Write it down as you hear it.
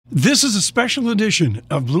This is a special edition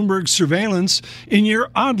of Bloomberg Surveillance in your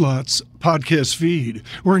Odd Lots podcast feed.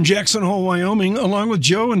 We're in Jackson Hole, Wyoming, along with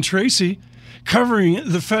Joe and Tracy, covering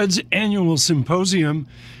the Fed's annual symposium.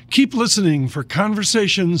 Keep listening for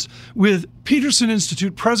conversations with Peterson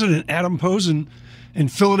Institute President Adam Posen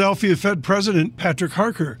and Philadelphia Fed President Patrick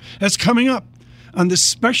Harker. That's coming up on this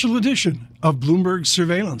special edition of Bloomberg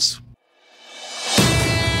Surveillance.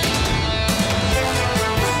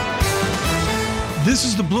 This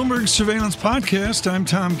is the Bloomberg Surveillance Podcast. I'm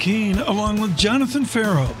Tom Keene, along with Jonathan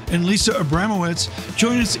Farrow and Lisa Abramowitz.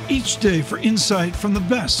 Join us each day for insight from the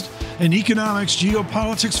best in economics,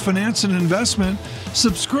 geopolitics, finance, and investment.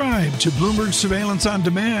 Subscribe to Bloomberg Surveillance on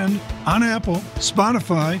demand on Apple,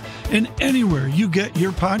 Spotify, and anywhere you get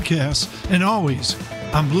your podcasts. And always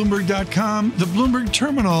on Bloomberg.com, the Bloomberg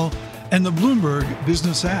Terminal, and the Bloomberg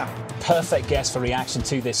Business app. Perfect guest for reaction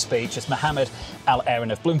to this speech is Mohammed Al-Erin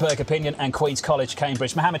of Bloomberg Opinion and Queen's College,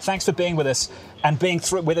 Cambridge. Mohammed, thanks for being with us and being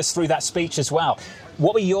with us through that speech as well.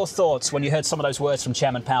 What were your thoughts when you heard some of those words from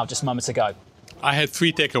Chairman Powell just moments ago? I had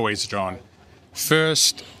three takeaways, John.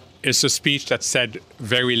 First, it's a speech that said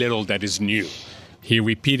very little that is new. He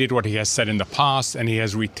repeated what he has said in the past, and he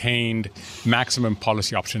has retained maximum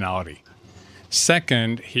policy optionality.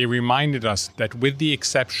 Second, he reminded us that with the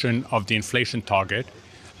exception of the inflation target,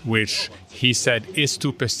 which he said is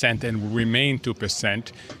 2% and will remain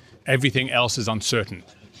 2%, everything else is uncertain.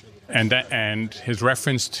 And his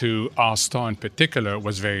reference to R-star in particular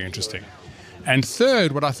was very interesting. And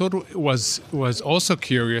third, what I thought was also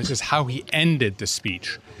curious is how he ended the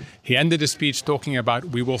speech. He ended the speech talking about,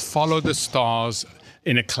 we will follow the stars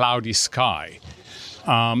in a cloudy sky.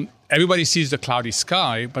 Everybody sees the cloudy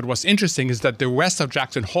sky, but what's interesting is that the rest of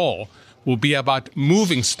Jackson Hole will be about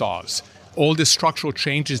moving stars, all the structural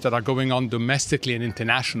changes that are going on domestically and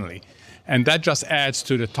internationally. And that just adds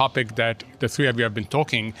to the topic that the three of you have been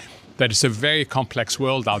talking, that it's a very complex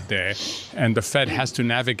world out there, and the Fed has to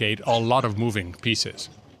navigate a lot of moving pieces.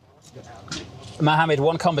 Mohammed,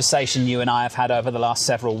 one conversation you and I have had over the last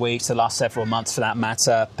several weeks, the last several months for that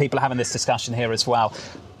matter, people are having this discussion here as well.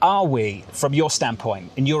 Are we, from your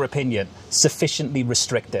standpoint, in your opinion, sufficiently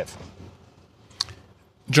restrictive?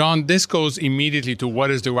 John, this goes immediately to what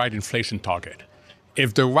is the right inflation target.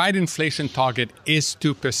 If the right inflation target is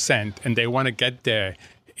 2% and they want to get there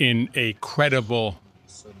in a credible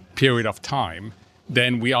period of time,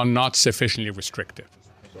 then we are not sufficiently restrictive.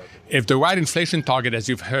 If the right inflation target, as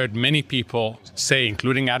you've heard many people say,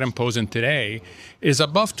 including Adam Posen today, is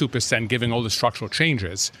above 2%, given all the structural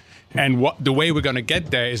changes, and the way we're going to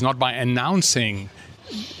get there is not by announcing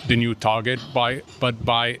the new target, but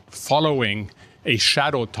by following a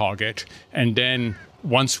shadow target, and then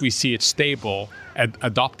once we see it stable,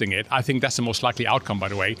 adopting it. I think that's the most likely outcome, by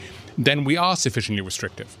the way. Then we are sufficiently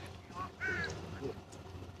restrictive.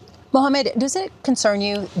 Mohammed, does it concern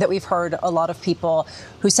you that we've heard a lot of people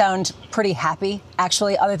who sound pretty happy,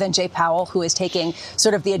 actually, other than Jay Powell, who is taking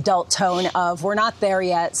sort of the adult tone of, we're not there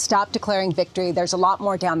yet, stop declaring victory, there's a lot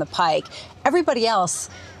more down the pike. Everybody else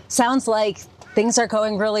sounds like things are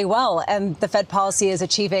going really well, and the Fed policy is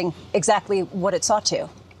achieving exactly what it sought to.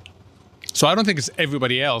 So I don't think it's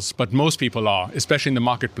everybody else, but most people are, especially in the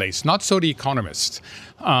marketplace. Not so the economists.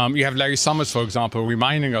 You have Larry Summers, for example,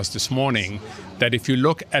 reminding us this morning that if you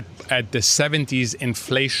look at the 70s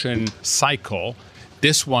inflation cycle,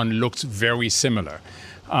 this one looks very similar.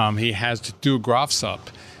 He has the two graphs up,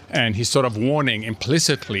 and he's sort of warning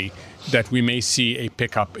implicitly that we may see a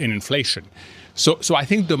pickup in inflation. So I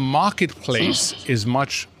think the marketplace is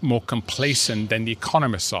much more complacent than the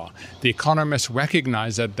economists are. The economists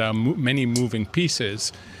recognize that there are many moving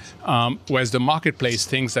pieces, whereas the marketplace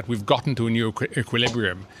thinks that we've gotten to a new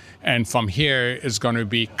equilibrium, and from here is going to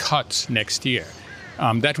be cuts next year.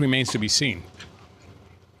 That remains to be seen.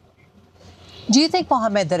 Do you think,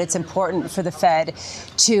 Mohammed, that it's important for the Fed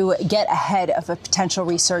to get ahead of a potential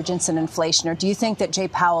resurgence in inflation, or do you think that Jay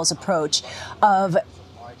Powell's approach of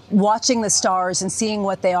watching the stars and seeing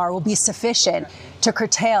what they are will be sufficient to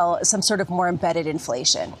curtail some sort of more embedded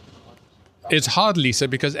inflation? It's hard, Lisa,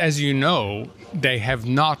 because as you know, they have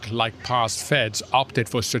not, like past Feds, opted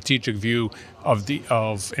for a strategic view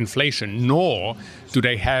of inflation, nor do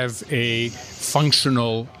they have a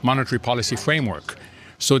functional monetary policy framework.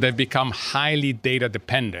 So they've become highly data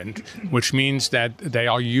dependent, which means that they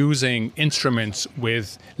are using instruments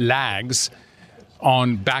with lags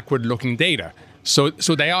on backward-looking data. So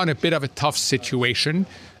they are in a bit of a tough situation.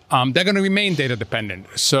 They're going to remain data dependent.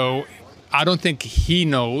 So I don't think he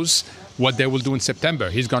knows what they will do in September.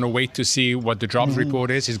 He's going to wait to see what the jobs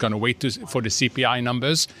report is. He's going to wait for the CPI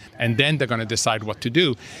numbers, and then they're going to decide what to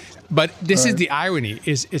do. But this is the irony,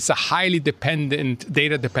 is it's a highly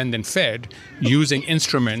data-dependent Fed using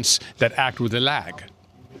instruments that act with a lag.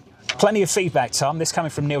 Plenty of feedback, Tom. This coming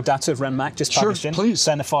from Neil Dutta of RenMac, just published in. Please.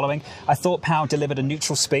 Saying the following: I thought Powell delivered a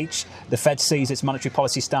neutral speech. The Fed sees its monetary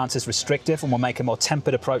policy stance as restrictive and will make a more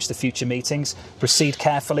tempered approach to future meetings. Proceed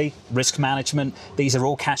carefully, risk management. These are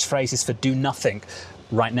all catchphrases for do nothing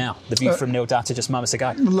right now. The view from Neil Dutta just moments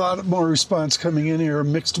ago. A lot more response coming in here,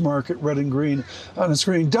 mixed market, red and green on the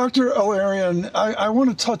screen. Dr. Al-Arian, I want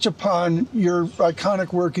to touch upon your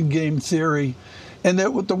iconic work in game theory. And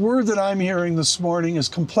that the word that I'm hearing this morning is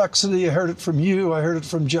complexity. I heard it from you. I heard it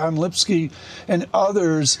from John Lipsky and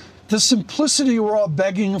others. The simplicity we're all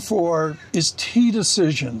begging for is T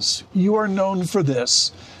decisions. You are known for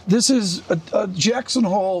this. This is a Jackson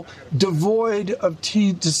Hole devoid of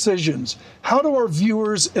T decisions. How do our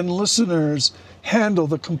viewers and listeners handle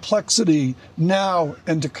the complexity now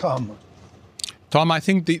and to come? Tom, I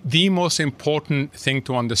think the most important thing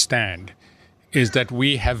to understand is that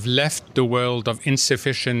we have left the world of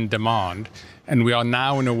insufficient demand and we are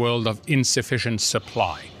now in a world of insufficient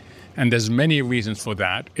supply. And there's many reasons for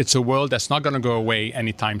that. It's a world that's not going to go away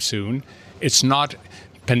anytime soon. It's not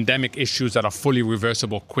pandemic issues that are fully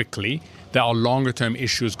reversible quickly. There are longer term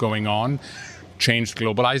issues going on. Changed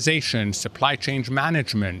globalization, supply chain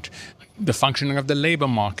management, the functioning of the labor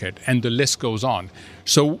market, and the list goes on.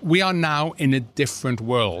 So we are now in a different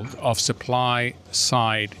world of supply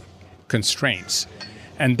side constraints.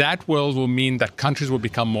 And that world will mean that countries will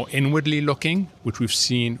become more inwardly looking, which we've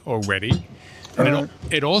seen already. And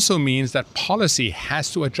it also means that policy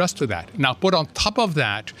has to adjust to that. Now, put on top of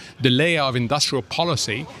that the layer of industrial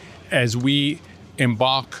policy as we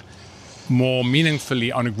embark more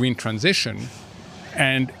meaningfully on a green transition.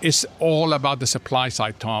 And it's all about the supply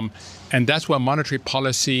side, Tom. And that's where monetary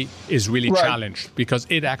policy is really challenged because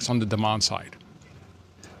it acts on the demand side.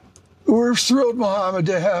 We're thrilled, Mohammed,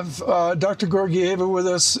 to have Dr. Georgieva with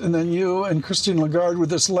us, and then you and Christine Lagarde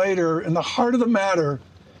with us later. And the heart of the matter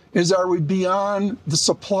is, are we beyond the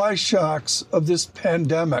supply shocks of this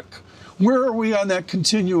pandemic? Where are we on that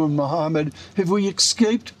continuum, Mohammed? Have we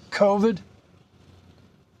escaped COVID?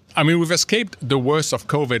 I mean, we've escaped the worst of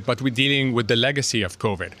COVID, but we're dealing with the legacy of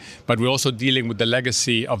COVID. But we're also dealing with the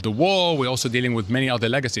legacy of the war. We're also dealing with many other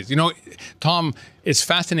legacies. You know, Tom, it's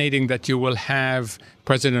fascinating that you will have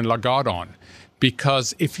President Lagarde on,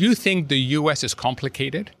 because if you think the U.S. is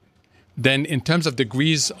complicated, then in terms of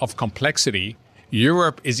degrees of complexity,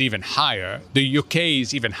 Europe is even higher. The UK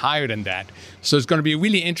is even higher than that. So it's going to be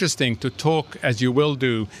really interesting to talk, as you will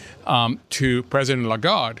do, to President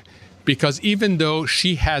Lagarde, because even though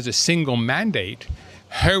she has a single mandate,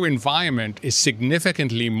 her environment is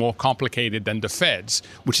significantly more complicated than the Fed's,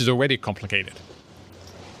 which is already complicated.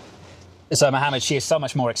 So, Mohammed, she is so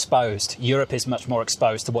much more exposed. Europe is much more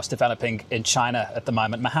exposed to what's developing in China at the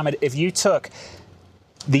moment. Mohammed, if you took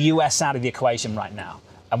the US out of the equation right now,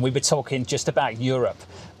 and we were talking just about Europe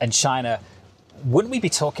and China, wouldn't we be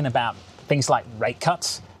talking about things like rate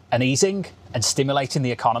cuts and easing and stimulating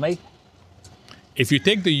the economy? If you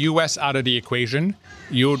take the U.S. out of the equation,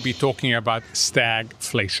 you would be talking about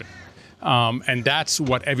stagflation. And that's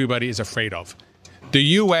what everybody is afraid of. The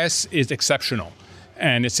U.S. is exceptional,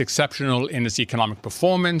 and it's exceptional in its economic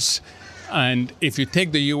performance. And if you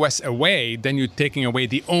take the U.S. away, then you're taking away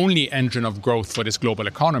the only engine of growth for this global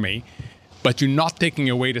economy, but you're not taking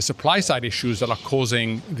away the supply side issues that are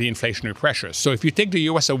causing the inflationary pressures. So if you take the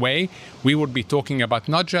U.S. away, we would be talking about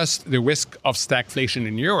not just the risk of stagflation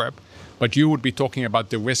in Europe, but you would be talking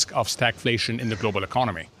about the risk of stagflation in the global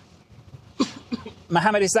economy.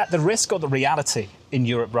 Mohammed, is that the risk or the reality in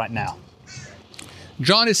Europe right now?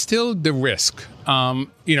 John, is still the risk.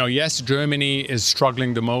 Yes, Germany is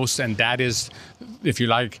struggling the most, and that is, if you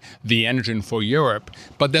like, the engine for Europe.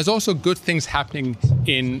 But there's also good things happening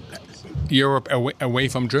in Europe away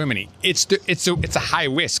from Germany. It's a high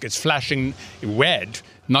risk. It's flashing red,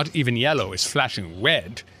 not even yellow. It's flashing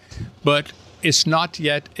red. But it's not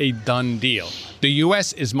yet a done deal. The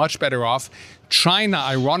U.S. is much better off. China,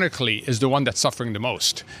 ironically, is the one that's suffering the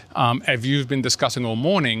most. As you've been discussing all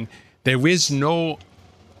morning, there is no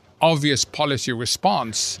obvious policy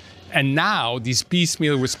response. And now these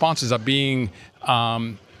piecemeal responses are being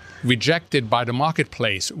rejected by the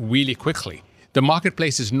marketplace really quickly. The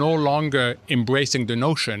marketplace is no longer embracing the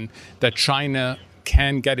notion that China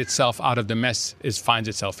can get itself out of the mess it finds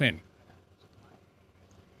itself in.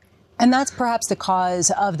 And that's perhaps the cause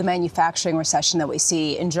of the manufacturing recession that we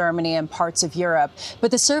see in Germany and parts of Europe. But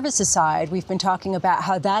the services side, we've been talking about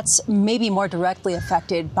how that's maybe more directly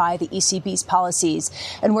affected by the ECB's policies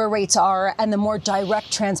and where rates are and the more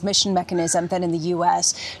direct transmission mechanism than in the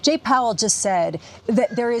U.S. Jay Powell just said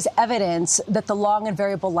that there is evidence that the long and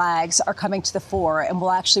variable lags are coming to the fore and will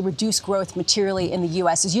actually reduce growth materially in the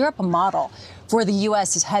U.S. Is Europe a model for where the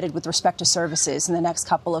U.S. is headed with respect to services in the next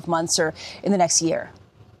couple of months or in the next year?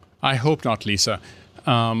 I hope not, Lisa.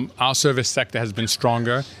 Our service sector has been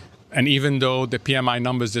stronger. And even though the PMI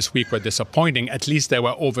numbers this week were disappointing, at least they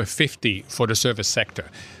were over 50 for the service sector.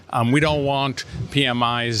 We don't want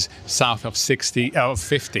PMIs south of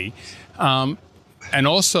 50. And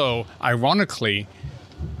also, ironically,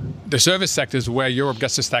 the service sector is where Europe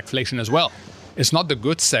gets the stagflation as well. It's not the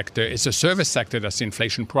goods sector, it's the service sector that's the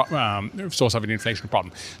inflation source of an inflation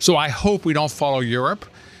problem. So I hope we don't follow Europe,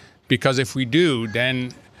 because if we do,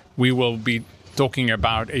 then we will be talking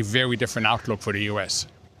about a very different outlook for the U.S.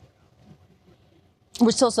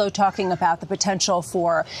 We're still talking about the potential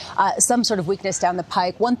for some sort of weakness down the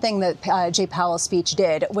pike. One thing that Jay Powell's speech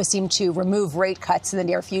did was seem to remove rate cuts in the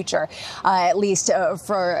near future, at least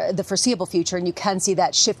for the foreseeable future. And you can see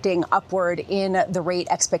that shifting upward in the rate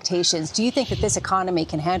expectations. Do you think that this economy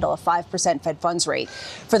can handle a 5% Fed funds rate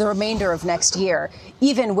for the remainder of next year,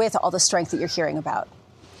 even with all the strength that you're hearing about?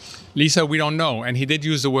 Lisa, we don't know. And he did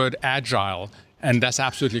use the word agile, and that's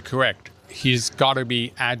absolutely correct. He's got to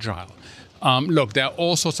be agile. Look, there are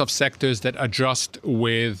all sorts of sectors that adjust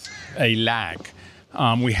with a lag.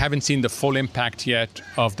 We haven't seen the full impact yet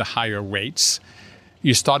of the higher rates.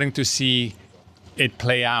 You're starting to see it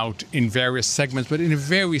play out in various segments, but in a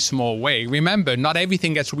very small way. Remember, not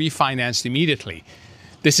everything gets refinanced immediately.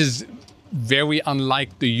 This is very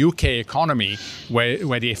unlike the UK economy, where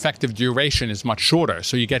the effective duration is much shorter.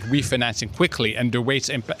 So you get refinancing quickly, and the rate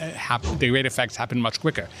effects happen much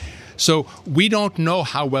quicker. So we don't know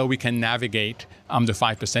how well we can navigate the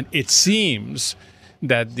 5%. It seems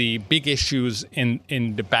that the big issues in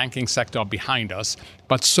the banking sector are behind us.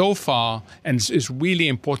 But so far, and it's really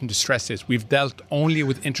important to stress this, we've dealt only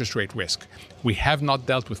with interest rate risk. We have not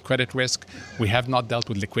dealt with credit risk. We have not dealt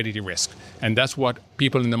with liquidity risk. And that's what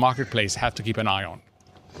people in the marketplace have to keep an eye on.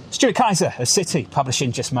 Stuart Kaiser of Citi,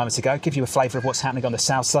 publishing just moments ago, give you a flavour of what's happening on the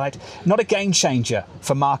south side. Not a game changer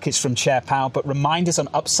for markets from Chair Powell, but reminders on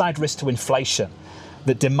upside risk to inflation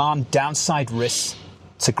that demand downside risks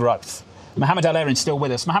to growth. Mohamed Al-Erian still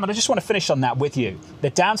with us. Mohamed, I just want to finish on that with you.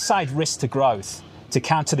 The downside risk to growth to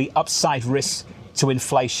counter the upside risk to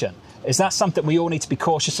inflation. Is that something we all need to be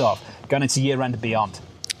cautious of going into year end and beyond?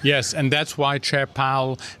 Yes, and that's why Chair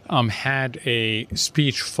Powell had a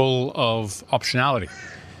speech full of optionality.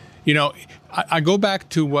 You know, I go back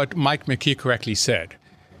to what Mike McKee correctly said.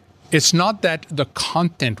 It's not that the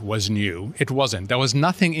content was new. It wasn't. There was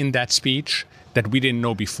nothing in that speech that we didn't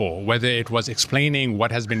know before, whether it was explaining what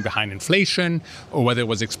has been behind inflation or whether it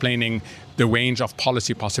was explaining the range of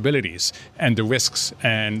policy possibilities and the risks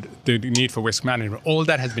and the need for risk management. All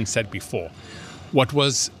that has been said before. What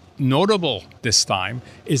was notable this time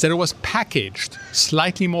is that it was packaged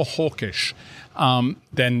slightly more hawkish than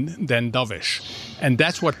dovish. And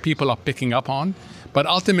that's what people are picking up on. But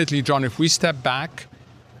ultimately, John, if we step back,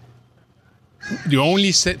 the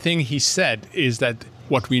only thing he said is that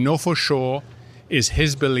what we know for sure is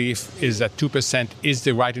his belief is that 2% is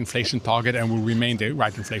the right inflation target and will remain the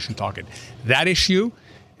right inflation target. That issue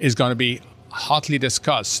is going to be hotly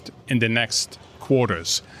discussed in the next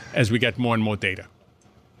quarters as we get more and more data.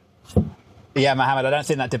 Yeah, Mohamed, I don't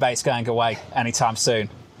think that debate's going away anytime soon,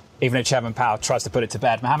 even if Chairman Powell tries to put it to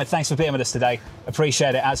bed. Mohamed, thanks for being with us today.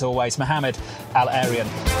 Appreciate it, as always. Mohamed Al-Erian.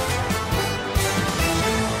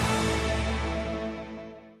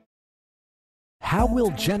 How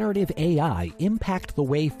will generative AI impact the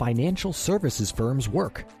way financial services firms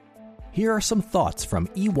work? Here are some thoughts from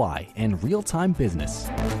EY and Real Time Business.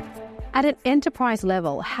 At an enterprise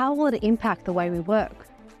level, how will it impact the way we work?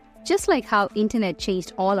 Just like how internet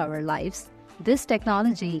changed all our lives, this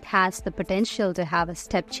technology has the potential to have a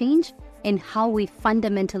step change in how we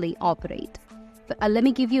fundamentally operate. But let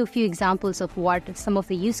me give you a few examples of what some of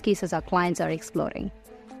the use cases our clients are exploring.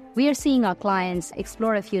 We are seeing our clients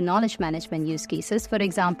explore a few knowledge management use cases. For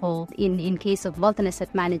example, in case of wealth and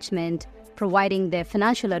asset management, providing their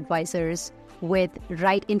financial advisors with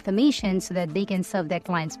right information so that they can serve their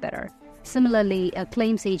clients better. Similarly, a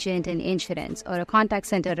claims agent in insurance or a contact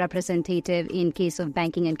center representative in case of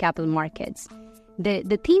banking and capital markets.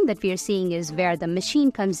 The theme that we are seeing is where the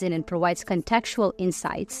machine comes in and provides contextual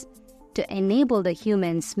insights to enable the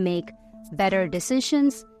humans make better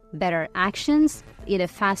decisions better actions in a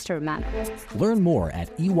faster manner. Learn more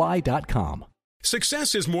at EY.com.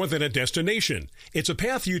 Success is more than a destination. It's a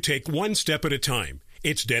path you take one step at a time.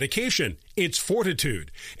 It's dedication, it's fortitude,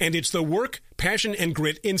 and it's the work, passion, and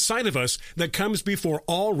grit inside of us that comes before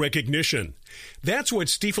all recognition. That's what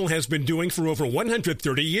Stifel has been doing for over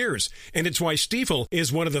 130 years, and it's why Stifel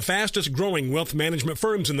is one of the fastest growing wealth management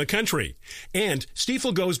firms in the country. And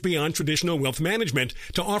Stifel goes beyond traditional wealth management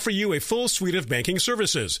to offer you a full suite of banking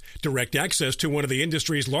services, direct access to one of the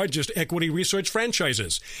industry's largest equity research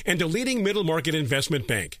franchises, and a leading middle market investment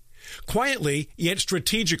bank. Quietly, yet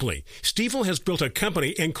strategically, Stifel has built a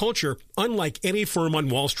company and culture unlike any firm on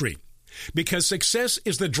Wall Street. Because success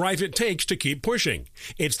is the drive it takes to keep pushing.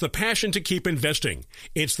 It's the passion to keep investing.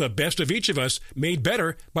 It's the best of each of us made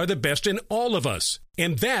better by the best in all of us.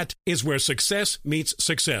 And that is where success meets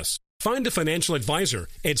success. Find a financial advisor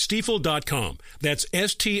at Stifel.com. That's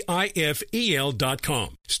STIFEL.com.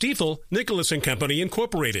 Stifel, Nicholas & Company,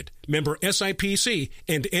 Incorporated. Member SIPC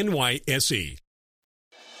and NYSE.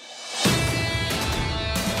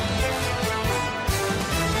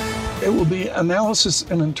 It will be analysis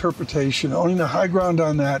and interpretation. Owning the high ground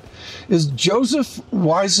on that is Joseph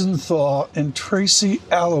Weisenthal and Tracy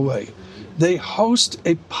Alloway. They host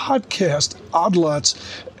a podcast, Odd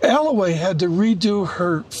Lots. Alloway had to redo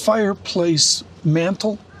her fireplace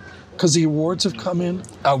mantle because the awards have come in.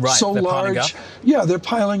 Oh, right. So they're large. Yeah, they're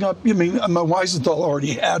piling up. I mean, Weisenthal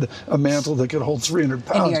already had a mantle that could hold 300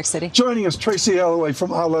 pounds. In New York City. Joining us, Tracy Alloway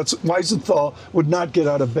from Outlets. Weisenthal would not get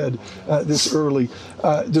out of bed this early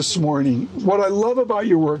this morning. What I love about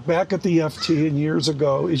your work back at the FT and years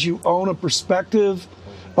ago is you own a perspective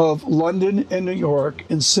of London and New York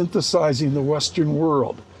in synthesizing the Western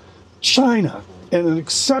world. China, and an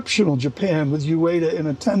exceptional Japan with Ueda in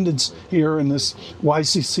attendance here in this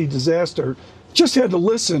YCC disaster, just had to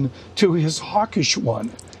listen to his hawkish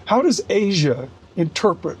one. How does Asia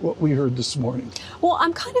interpret what we heard this morning? Well,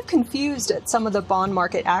 I'm kind of confused at some of the bond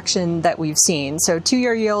market action that we've seen. So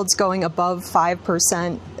 2-year yields going above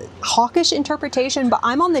 5%. Hawkish interpretation, but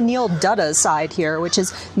I'm on the Neil Dutta side here, which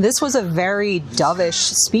is this was a very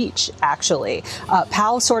dovish speech, actually.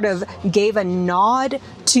 Powell sort of gave a nod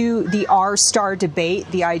to the R-star debate,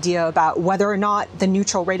 the idea about whether or not the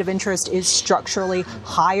neutral rate of interest is structurally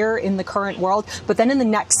higher in the current world. But then in the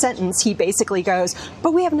next sentence, he basically goes,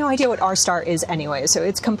 but we have no idea what R-star is anyway, so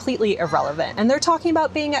it's completely irrelevant. And they're talking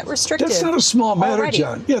about being at restrictive. That's not a small matter, already.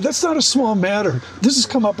 John. Yeah, that's not a small matter. This has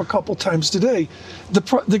come up a couple times today.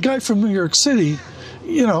 The guy from New York City,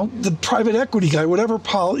 you know, the private equity guy, whatever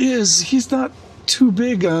Powell is, he's not too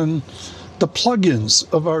big on the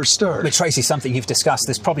plugins of R-star. But Tracy, something you've discussed,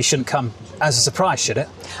 this probably shouldn't come as a surprise, should it?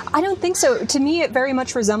 I don't think so. To me, it very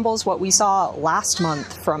much resembles what we saw last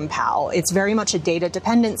month from Powell. It's very much a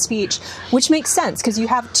data-dependent speech, which makes sense because you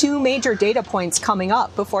have two major data points coming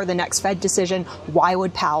up before the next Fed decision. Why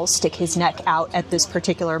would Powell stick his neck out at this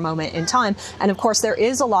particular moment in time? And of course, there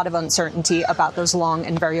is a lot of uncertainty about those long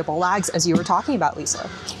and variable lags, as you were talking about, Lisa.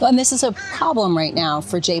 Well, and this is a problem right now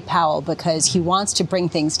for Jay Powell because he wants to bring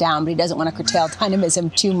things down, but he doesn't want to curtail dynamism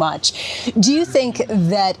too much. Do you think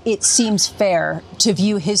that it seems fair to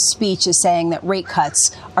view his speech as saying that rate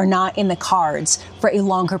cuts are not in the cards for a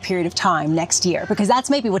longer period of time next year? Because that's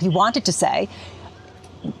maybe what he wanted to say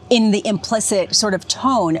in the implicit sort of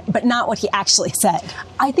tone, but not what he actually said.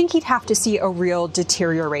 I think he'd have to see a real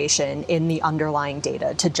deterioration in the underlying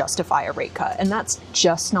data to justify a rate cut, and that's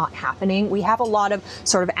just not happening. We have a lot of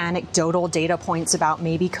sort of anecdotal data points about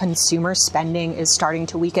maybe consumer spending is starting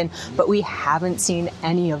to weaken, but we haven't seen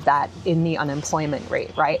any of that in the unemployment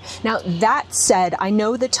rate, right? Now, that said, I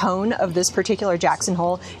know the tone of this particular Jackson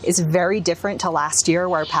Hole is very different to last year,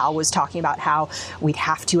 where Powell was talking about how we'd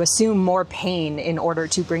have to assume more pain in order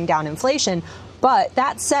to bring down inflation. But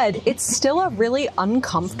that said, it's still a really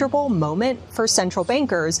uncomfortable moment for central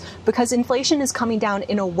bankers because inflation is coming down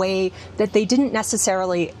in a way that they didn't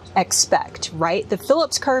necessarily expect, right? The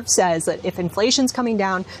Phillips curve says that if inflation's coming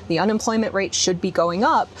down, the unemployment rate should be going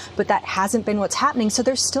up, but that hasn't been what's happening. So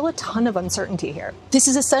there's still a ton of uncertainty here. This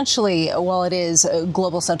is essentially, well, it is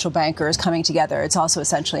global central bankers coming together. It's also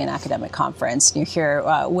essentially an academic conference. You're here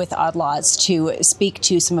with Odd Lots to speak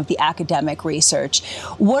to some of the academic research.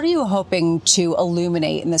 What are you hoping to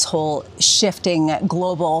illuminate in this whole shifting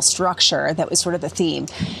global structure that was sort of the theme?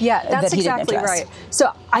 Yeah, that's exactly right.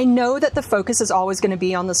 So I know that the focus is always going to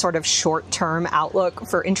be on the sort of short-term outlook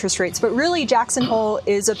for interest rates, but really Jackson Hole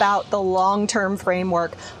is about the long-term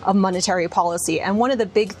framework of monetary policy. And one of the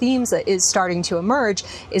big themes that is starting to emerge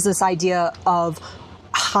is this idea of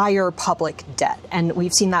higher public debt. And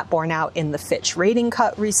we've seen that borne out in the Fitch rating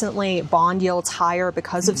cut recently, bond yields higher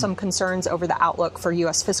because of some concerns over the outlook for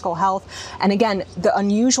U.S. fiscal health. And again, the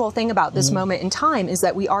unusual thing about this moment in time is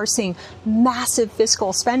that we are seeing massive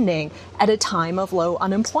fiscal spending at a time of low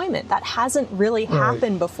unemployment. That hasn't really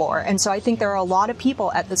happened before. And so I think there are a lot of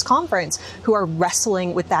people at this conference who are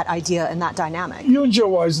wrestling with that idea and that dynamic. You and Joe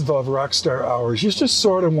Weisenthal have Rockstar Hours. You just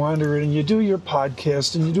sort of wander in and you do your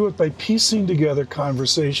podcast, and you do it by piecing together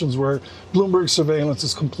conversations where Bloomberg surveillance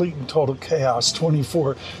is complete and total chaos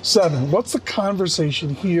 24/7. What's the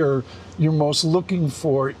conversation here you're most looking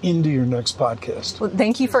for into your next podcast? Well,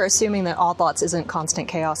 thank you for assuming that All Thoughts isn't constant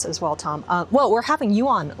chaos as well, Tom. Well, we're having you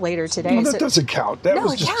on later today. No, that doesn't count. That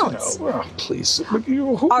was it just, counts. Well, please.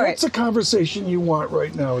 What's the conversation you want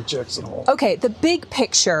right now at Jackson Hole? Okay, the big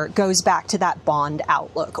picture goes back to that bond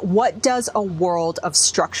outlook. What does a world of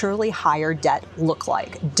structurally higher debt look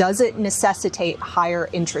like? Does it necessitate higher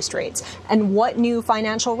interest rates? And what new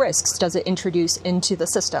financial risks does it introduce into the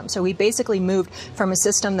system? So we basically moved from a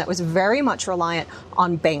system that was very much reliant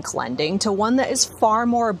on bank lending to one that is far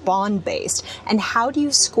more bond-based. And how do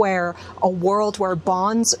you square a world where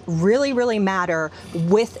bonds really, really matter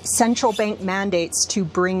with central bank mandates to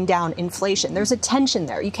bring down inflation? There's a tension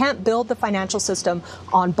there. You can't build the financial system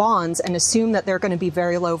on bonds and assume that they're going to be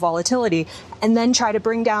very low volatility and then try to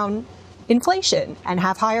bring down inflation and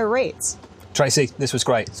have higher rates. Tracy, this was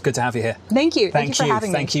great. It's good to have you here. Thank you. Thank you for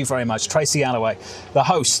having me. Thank you very much. Tracy Alloway,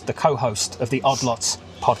 the co-host of the Odd Lots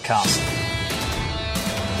podcast.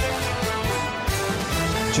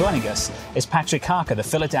 Joining us is Patrick Harker, the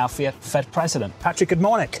Philadelphia Fed president. Patrick, good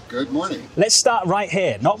morning. Good morning. Let's start right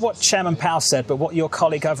here. Not what Chairman Powell said, but what your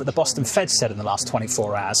colleague over at the Boston Fed said in the last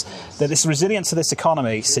 24 hours, that this resilience of this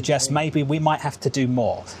economy suggests maybe we might have to do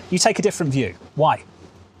more. You take a different view. Why?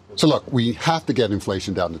 So look, we have to get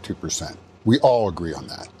inflation down to 2%. We all agree on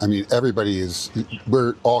that. I mean,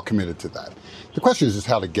 we're all committed to that. The question is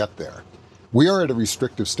how to get there. We are at a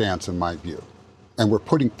restrictive stance, in my view, and we're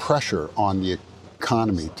putting pressure on the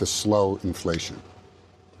economy to slow inflation.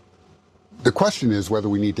 The question is whether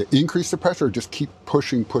we need to increase the pressure or just keep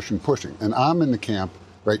pushing. And I'm in the camp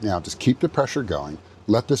right now, just keep the pressure going,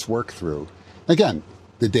 let this work through. Again,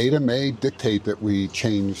 the data may dictate that we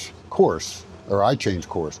change course, or I change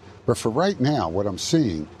course. But for right now, what I'm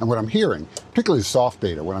seeing and what I'm hearing, particularly soft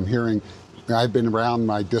data, what I'm hearing, I've been around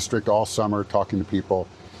my district all summer talking to people,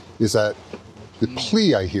 is that the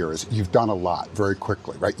plea I hear is you've done a lot very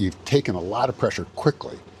quickly, right? You've taken a lot of pressure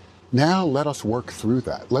quickly. Now let us work through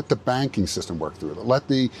that. Let the banking system work through it. Let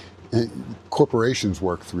the corporations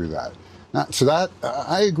work through that. So that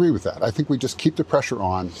I agree with that. I think we just keep the pressure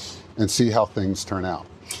on and see how things turn out.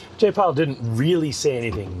 Jay Powell didn't really say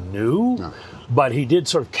anything new, but he did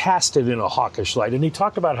sort of cast it in a hawkish light. And he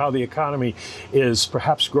talked about how the economy is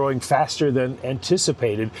perhaps growing faster than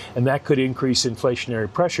anticipated, and that could increase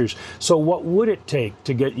inflationary pressures. So what would it take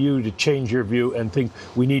to get you to change your view and think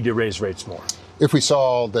we need to raise rates more? If we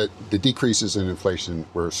saw that the decreases in inflation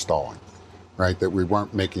were stalling, right, that we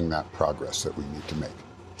weren't making that progress that we need to make.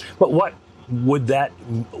 But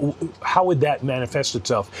how would that manifest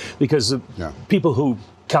itself? Because people who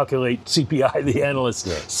calculate CPI, the analysts,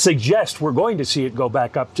 suggest we're going to see it go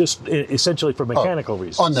back up just essentially for mechanical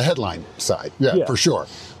reasons. On the headline side, for sure.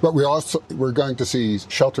 But we're going to see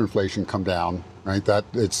shelter inflation come down, right? That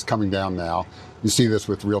it's coming down now. You see this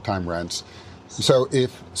with real-time rents. So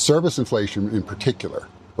if service inflation in particular,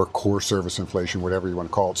 or core service inflation, whatever you want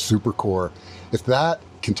to call it, super core, if that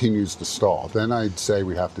continues to stall, then I'd say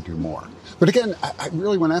we have to do more. But again, I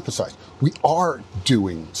really want to emphasize, we are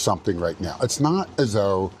doing something right now. It's not as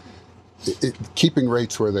though keeping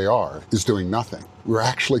rates where they are is doing nothing. We're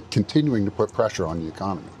actually continuing to put pressure on the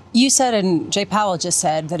economy. You said, and Jay Powell just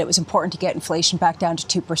said, that it was important to get inflation back down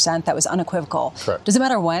to 2%. That was unequivocal. Correct. Does it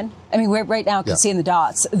matter when? I mean, we right now can see in the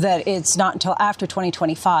dots that it's not until after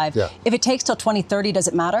 2025. Yeah. If it takes till 2030, does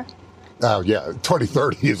it matter? Oh, yeah.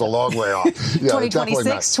 2030 is a long way off.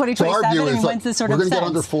 2026, 2027, and when's this sort of we're going to sense? get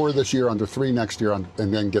under 4 this year, under 3 next year, and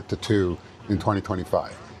then get to 2 in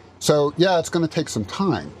 2025. So, it's going to take some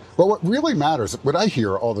time. But what really matters, what I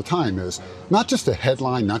hear all the time is not just a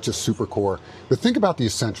headline, not just super core, but think about the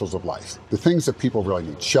essentials of life, the things that people really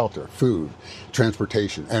need: shelter, food,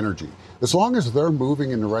 transportation, energy. As long as they're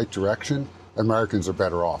moving in the right direction, Americans are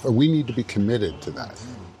better off. And we need to be committed to that.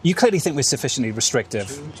 You clearly think we're sufficiently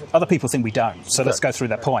restrictive. Other people think we don't. So let's go through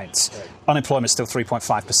their points. Unemployment is still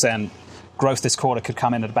 3.5%. Growth this quarter could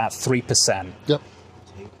come in at about 3%. Yep.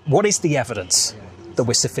 What is the evidence that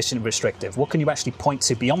we're sufficiently restrictive? What can you actually point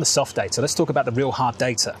to beyond the soft data? Let's talk about the real hard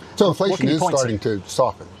data. So inflation is starting to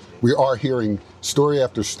soften. We are hearing story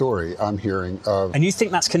after story. I'm hearing of. And you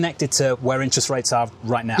think that's connected to where interest rates are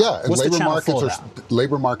right now? Yeah, and What's the channel for that?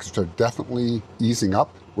 labor markets are definitely easing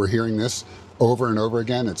up. We're hearing this over and over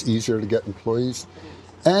again. It's easier to get employees.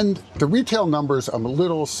 And the retail numbers I'm a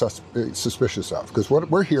little suspicious of, because what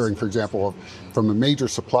we're hearing, for example, from a major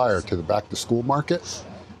supplier to the back-to-school market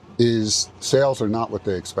is sales are not what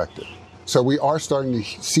they expected. So we are starting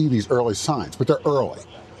to see these early signs, but they're early,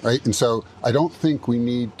 right? And so I don't think we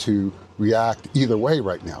need to react either way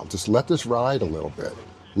right now. Just let this ride a little bit.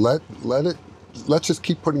 Let's just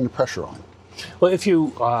keep putting the pressure on. Well, if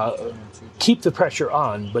you keep the pressure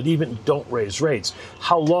on, but even don't raise rates,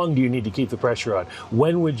 how long do you need to keep the pressure on?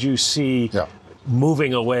 When would you see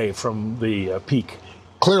moving away from the peak?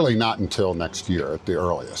 Clearly not until next year at the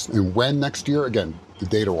earliest. And when next year, again, the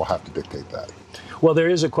data will have to dictate that. Well, there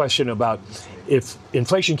is a question about if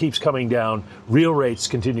inflation keeps coming down, real rates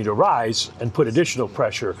continue to rise and put additional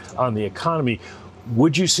pressure on the economy.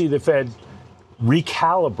 Would you see the Fed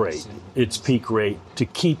recalibrate its peak rate to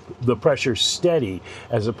keep the pressure steady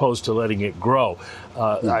as opposed to letting it grow?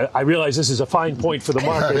 I realize this is a fine point for the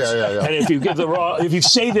markets, and if you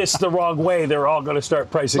say this the wrong way, they're all going to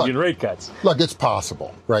start pricing in rate cuts. Look, it's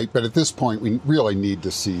possible, right? But at this point, we really need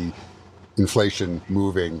to see inflation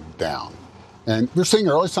moving down. And we're seeing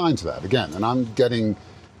early signs of that, again, and I'm getting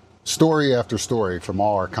story after story from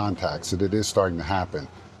all our contacts that it is starting to happen.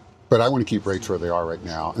 But I want to keep rates where they are right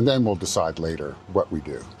now, and then we'll decide later what we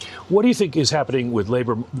do. What do you think is happening with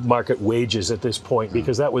labor market wages at this point?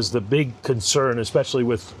 Because that was the big concern, especially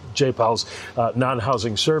with Jay Powell's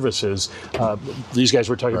non-housing services. These guys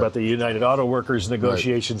were talking about the United Auto Workers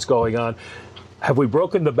negotiations going on. Have we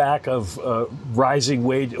broken the back of rising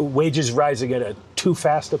wages rising at a too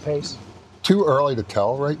fast a pace? Too early to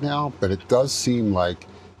tell right now, but it does seem like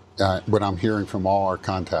what I'm hearing from all our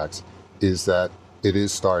contacts is that it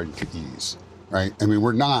is starting to ease, right? I mean,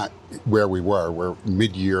 we're not where we were, where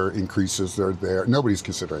mid-year increases are there. Nobody's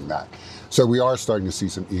considering that. So we are starting to see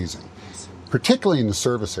some easing, particularly in the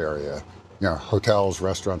service area, hotels,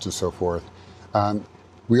 restaurants, and so forth.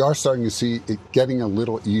 We are starting to see it getting a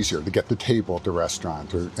little easier to get the table at the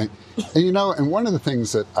restaurant. And one of the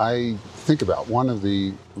things that I think about, one of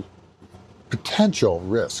the potential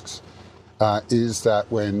risks is that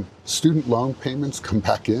when student loan payments come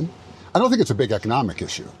back in, I don't think it's a big economic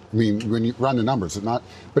issue. I mean, when you run the numbers,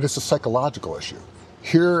 but it's a psychological issue.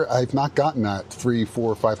 Here, I've not gotten that $300,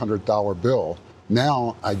 $400, $500 bill.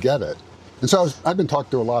 Now I get it. And so I've been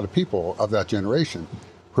talking to a lot of people of that generation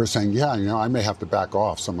who are saying, I may have to back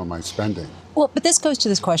off some of my spending. Well, but this goes to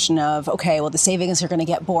this question of, the savings are going to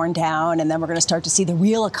get borne down, and then we're going to start to see the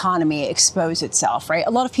real economy expose itself, right?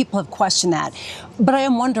 A lot of people have questioned that. But I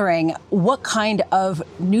am wondering what kind of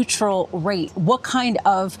neutral rate, what kind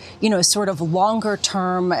of, sort of longer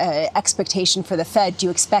term expectation for the Fed do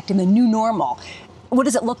you expect in the new normal? What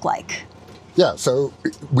does it look like? Yeah, so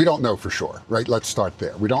we don't know for sure, right? Let's start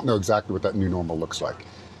there. We don't know exactly what that new normal looks like.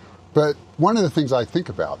 But one of the things I think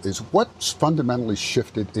about is what's fundamentally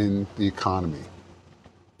shifted in the economy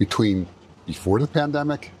between before the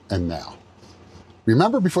pandemic and now.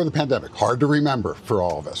 Remember before the pandemic, hard to remember for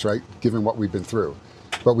all of us, right? Given what we've been through.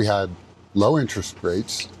 But we had low interest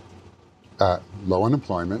rates, low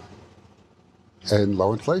unemployment, and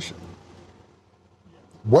low inflation.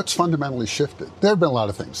 What's fundamentally shifted? There have been a lot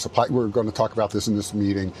of things. We're going to talk about this in this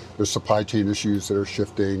meeting. There's supply chain issues that are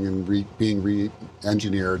shifting and being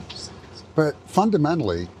re-engineered. But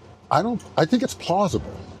fundamentally, I think it's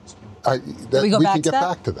plausible that we can get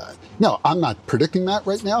back to that. No, I'm not predicting that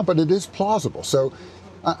right now, but it is plausible. So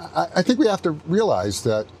I think we have to realize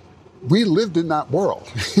that we lived in that world.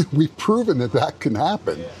 We've proven that can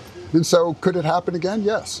happen. And so could it happen again?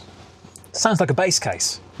 Yes. Sounds like a base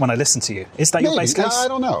case when I listen to you. Is that your base case? I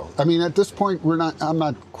don't know. I mean, at this point, I'm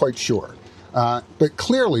not quite sure. But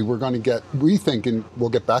clearly, we'll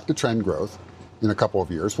get back to trend growth in a couple of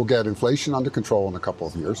years. We'll get inflation under control in a couple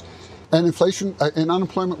of years. And inflation and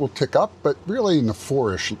unemployment will tick up, but really in the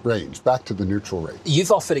 4-ish range, back to the neutral rate.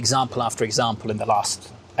 You've offered example after example in the last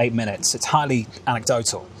 8 minutes. It's highly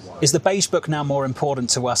anecdotal. Is the beige book now more important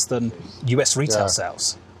to us than US retail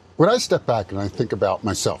sales? When I step back and I think about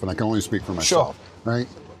myself, and I can only speak for myself, right?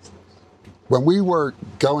 When we were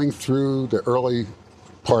going through the early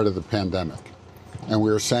part of the pandemic, and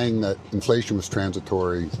we were saying that inflation was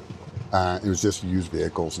transitory, it was just used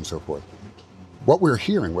vehicles and so forth, what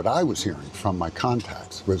I was hearing from my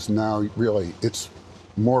contacts was now really it's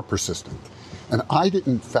more persistent. And I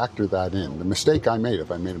didn't factor that in. The mistake I made, if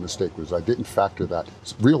I made a mistake, was I didn't factor that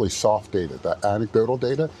really soft data, that anecdotal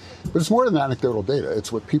data. But it's more than anecdotal data.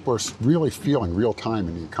 It's what people are really feeling real time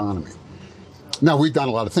in the economy. Now, we've done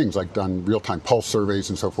a lot of things, like done real-time pulse surveys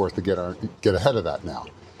and so forth to get ahead of that now.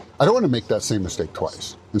 I don't want to make that same mistake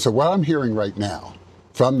twice. And so what I'm hearing right now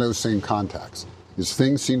from those same contacts is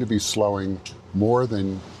things seem to be slowing more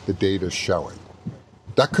than the data is showing.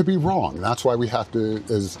 That could be wrong. That's why we have to,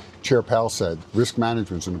 as Chair Powell said, risk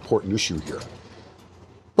management is an important issue here.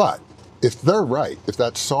 But if they're right, if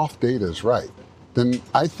that soft data is right, then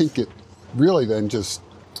I think it really then just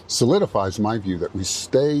solidifies my view that we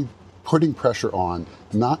stay putting pressure on,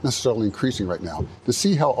 not necessarily increasing right now, to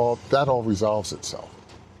see how that all resolves itself.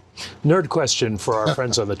 Nerd question for our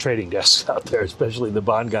friends on the trading desks out there, especially the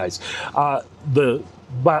bond guys. The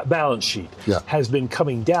balance sheet has been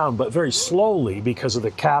coming down, but very slowly because of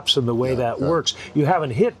the caps and the way that works. You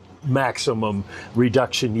haven't hit maximum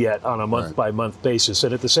reduction yet on a month-by-month basis.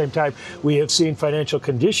 And at the same time, we have seen financial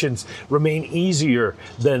conditions remain easier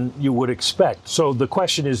than you would expect. So the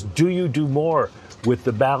question is, do you do more with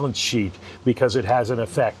the balance sheet because it has an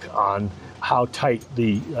effect on how tight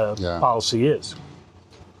the policy is?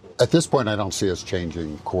 At this point, I don't see us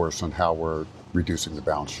changing course on how we're reducing the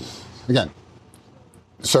balance sheet. Again,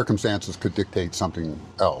 circumstances could dictate something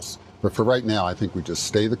else. But for right now, I think we just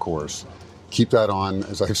stay the course, keep that on,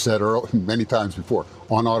 as I've said many times before,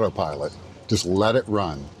 on autopilot. Just let it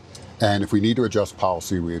run. And if we need to adjust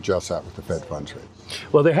policy, we adjust that with the Fed funds rate.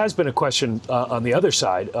 Well, there has been a question on the other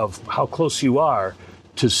side of how close you are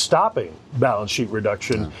to stopping balance sheet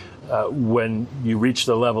reduction when you reach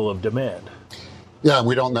the level of demand. Yeah,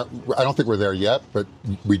 we don't know. I don't think we're there yet, but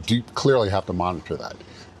we do clearly have to monitor that.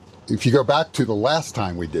 If you go back to the last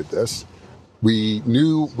time we did this, we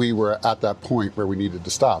knew we were at that point where we needed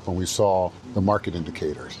to stop when we saw the market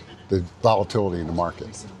indicators, the volatility in the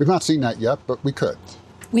market. We've not seen that yet, but we could.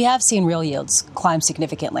 We have seen real yields climb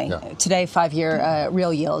significantly. Yeah. Today, 5-year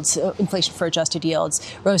real yields, inflation for adjusted yields,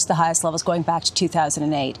 rose to the highest levels going back to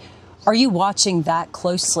 2008. Are you watching that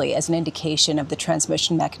closely as an indication of the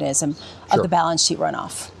transmission mechanism of the balance sheet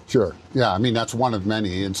runoff? Sure. Yeah, I mean, that's one of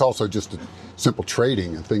many. It's also just simple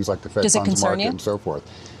trading and things like the Fed funds market and so forth.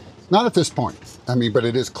 Not at this point. I mean, but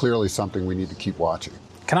it is clearly something we need to keep watching.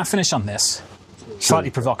 Can I finish on this? Slightly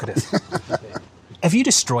provocative. Have you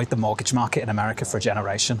destroyed the mortgage market in America for a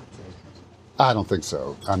generation? I don't think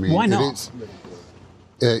so. I mean, why not?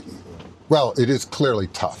 Well, it is clearly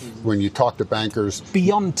tough when you talk to bankers.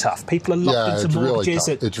 Beyond tough. People are locked into mortgages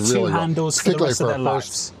really at two handles for the rest of their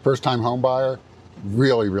lives. First-time home buyer,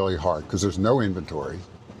 really, really hard because there's no inventory.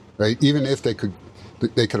 Right? Even if they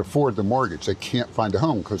could afford the mortgage, they can't find a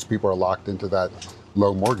home because people are locked into that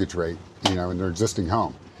low mortgage rate, in their existing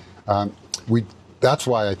home. That's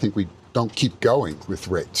why I think we don't keep going with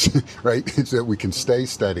rates, right? It's that we can stay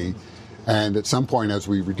steady, and at some point, as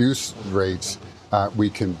we reduce rates, we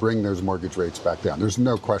can bring those mortgage rates back down. There's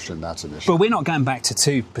no question that's an issue. But we're not going back to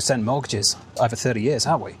 2% mortgages over 30 years,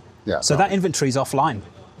 are we? Yeah. So that inventory's offline,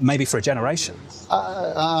 maybe for a generation.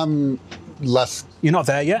 Less. You're not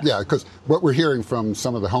there yet? Yeah, because what we're hearing from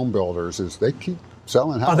some of the home builders is they keep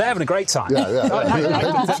selling houses. Oh, they're having a great time.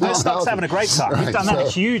 Their stock's having a great time. You've done them a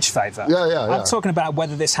huge favour. I'm talking about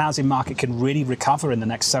whether this housing market can really recover in the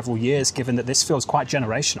next several years, given that this feels quite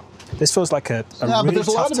generational. This feels like a really tough time. But there's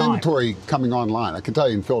a lot of inventory coming online. I can tell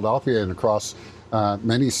you in Philadelphia and across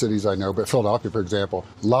many cities I know, but Philadelphia, for example,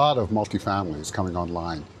 a lot of multifamilies coming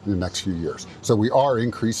online in the next few years. So we are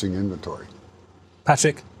increasing inventory.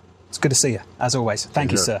 Patrick, it's good to see you, as always.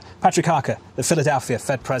 Thank you, sir. Patrick Harker, the Philadelphia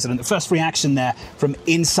Fed president. The first reaction there from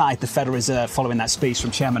inside the Federal Reserve following that speech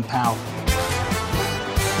from Chairman Powell.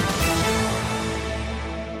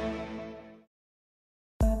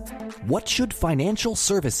 What should financial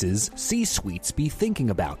services C-suites be thinking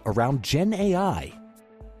about around Gen AI?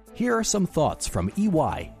 Here are some thoughts from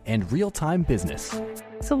EY and Real-Time Business.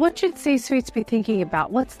 So what should C-suites be thinking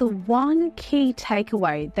about? What's the one key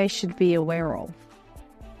takeaway they should be aware of?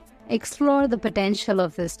 Explore the potential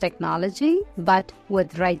of this technology, but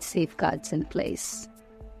with right safeguards in place.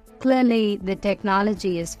 Clearly, the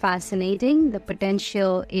technology is fascinating. The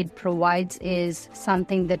potential it provides is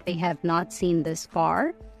something that we have not seen this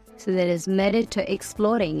far. So there is merit to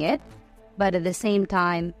exploring it. But at the same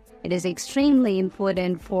time, it is extremely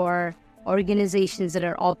important for organizations that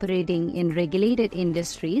are operating in regulated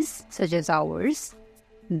industries, such as ours,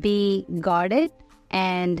 be guarded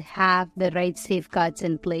and have the right safeguards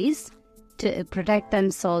in place to protect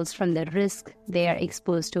themselves from the risk they are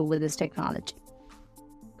exposed to with this technology.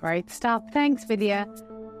 Great stuff. Thanks, Vidya.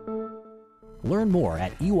 Learn more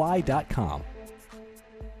at EY.com.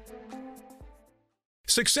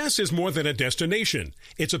 Success is more than a destination.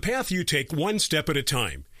 It's a path you take one step at a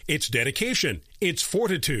time. it's dedication, it's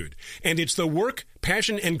fortitude, and it's the work,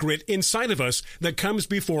 passion, and grit inside of us that comes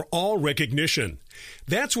before all recognition.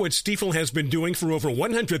 That's what Stifel has been doing for over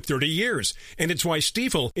 130 years, and it's why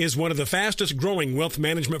Stifel is one of the fastest growing wealth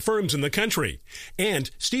management firms in the country.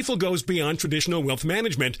 And Stifel goes beyond traditional wealth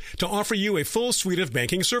management to offer you a full suite of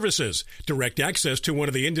banking services, direct access to one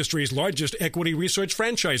of the industry's largest equity research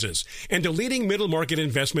franchises, and a leading middle market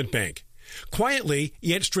investment bank. Quietly,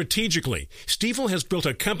 yet strategically, Stifel has built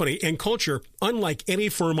a company and culture unlike any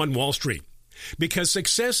firm on Wall Street. Because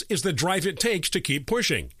success is the drive it takes to keep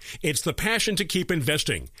pushing. It's the passion to keep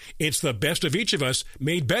investing. It's the best of each of us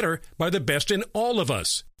made better by the best in all of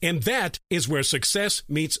us. And that is where success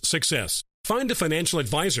meets success. Find a financial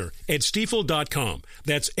advisor at Stifel.com.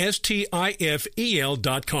 That's Stifel.com.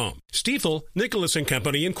 Stifel, Nicholas &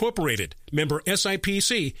 Company, Incorporated. Member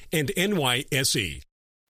SIPC and NYSE.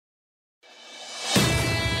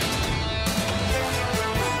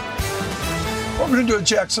 What we're going to do at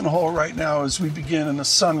Jackson Hole right now as we begin in the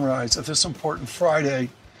sunrise of this important Friday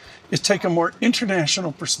is take a more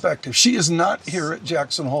international perspective. She is not here at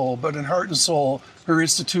Jackson Hole, but in heart and soul, her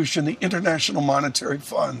institution, the International Monetary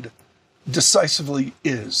Fund, decisively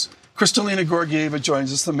is. Kristalina Georgieva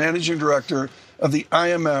joins us, the managing director of the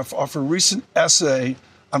IMF, off a recent essay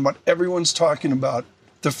on what everyone's talking about,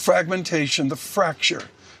 the fragmentation, the fracture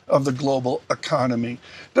of the global economy.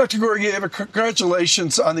 Dr. Georgieva,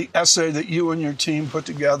 congratulations on the essay that you and your team put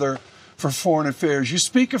together for Foreign Affairs. You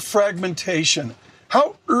speak of fragmentation.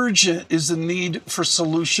 How urgent is the need for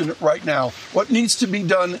solution right now? What needs to be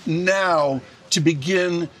done now to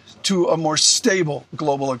begin to a more stable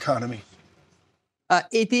global economy?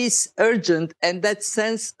 It is urgent, and that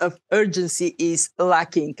sense of urgency is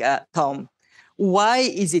lacking, Tom. Why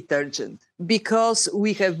is it urgent? Because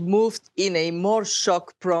we have moved in a more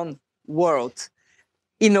shock-prone world,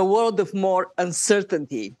 in a world of more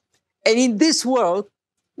uncertainty. And in this world,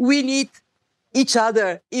 we need each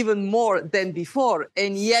other even more than before,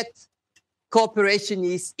 and yet cooperation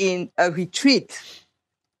is in a retreat.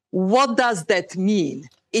 What does that mean?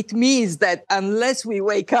 It means that unless we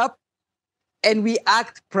wake up and we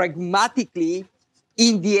act pragmatically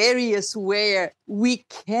in the areas where we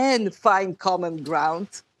can find common ground,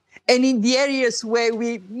 and in the areas where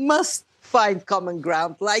we must find common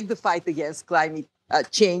ground, like the fight against climate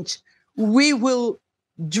change, we will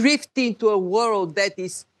drift into a world that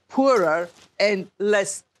is poorer and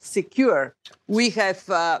less secure. We have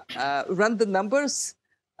run the numbers.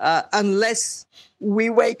 Unless we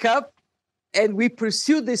wake up and we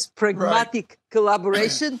pursue this pragmatic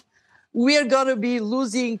collaboration, we are going to be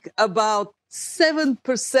losing about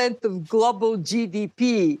 7% of global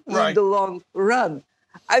GDP in the long run.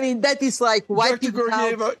 I mean, that is like wiping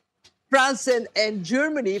out France and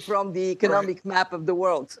Germany from the economic map of the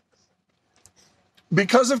world.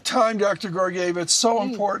 Because of time, Dr. Georgieva, it's so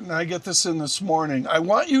important. I get this in this morning. I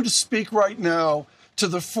want you to speak right now to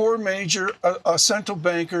the four major central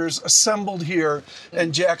bankers assembled here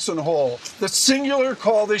in Jackson Hole. The singular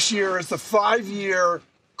call this year is the 5-year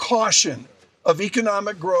caution of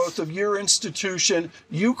economic growth of your institution.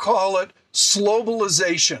 You call it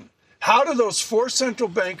slowbalization. How do those four central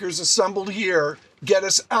bankers assembled here get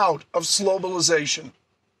us out of slowbalization?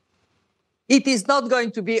 It is not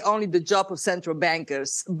going to be only the job of central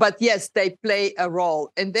bankers, but yes, they play a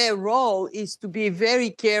role. And their role is to be very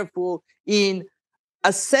careful in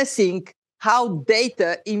assessing how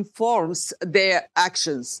data informs their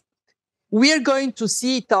actions. We are going to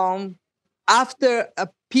see, Tom, after a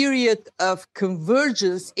period of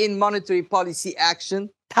convergence in monetary policy action,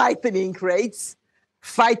 tightening rates,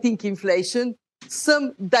 fighting inflation,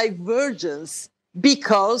 some divergence,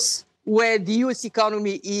 because where the US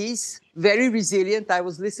economy is very resilient, I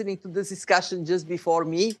was listening to this discussion just before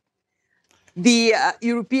me, the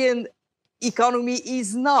European economy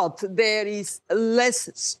is not. There is less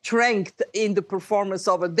strength in the performance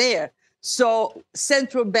over there. So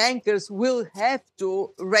central bankers will have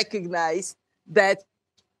to recognize that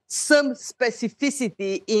some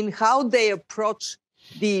specificity in how they approach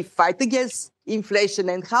the fight against inflation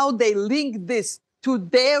and how they link this to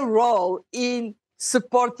their role in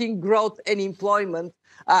supporting growth and employment,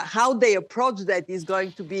 how they approach that is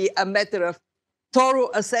going to be a matter of thorough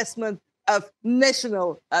assessment of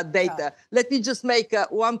national data. Let me just make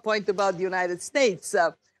one point about the United States.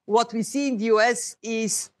 What we see in the US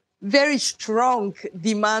is very strong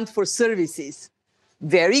demand for services.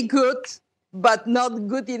 Very good, but not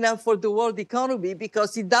good enough for the world economy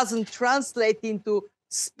because it doesn't translate into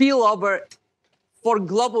spillover for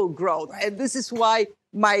global growth. And this is why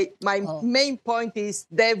my main point is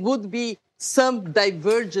there would be some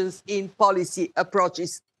divergence in policy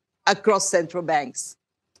approaches across central banks.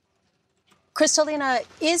 Kristalina,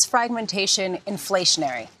 is fragmentation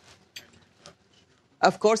inflationary?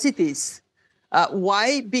 Of course it is.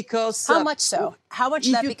 Why? Because how much so? How much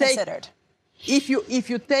should that be considered? If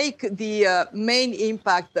you take the main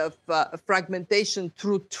impact of fragmentation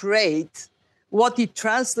through trade, what it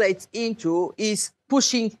translates into is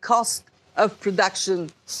pushing cost of production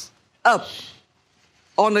up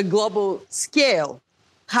on a global scale.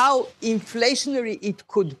 How inflationary it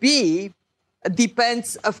could be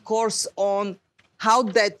depends, of course, on how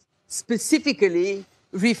that specifically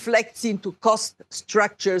reflects into cost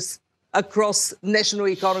structures across national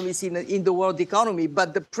economies in the world economy.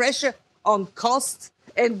 But the pressure on costs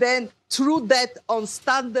and then through that on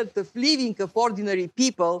standard of living of ordinary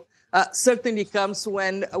people certainly comes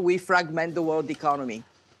when we fragment the world economy.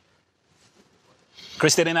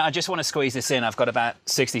 Kristalina, I just want to squeeze this in. I've got about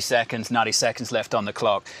 60 seconds, 90 seconds left on the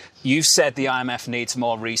clock. You've said the IMF needs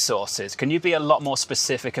more resources. Can you be a lot more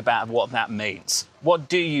specific about what that means? What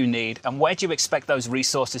do you need and where do you expect those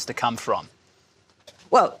resources to come from?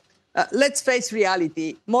 Well, let's face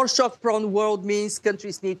reality. More shock-prone world means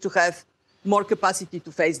countries need to have more capacity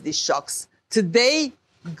to face these shocks. Today,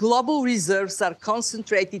 global reserves are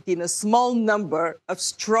concentrated in a small number of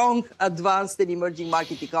strong, advanced and emerging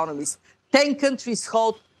market economies. 10 countries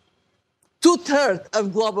hold 2/3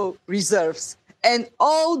 of global reserves, and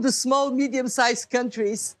all the small, medium-sized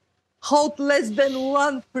countries hold less than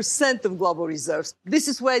 1% of global reserves. This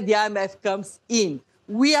is where the IMF comes in.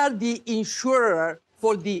 We are the insurer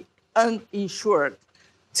for the uninsured.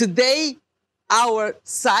 Today, our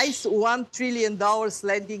size, $1 trillion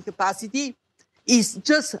lending capacity, is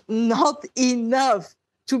just not enough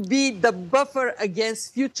to be the buffer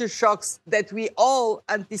against future shocks that we all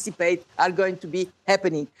anticipate are going to be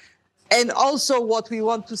happening. And also what we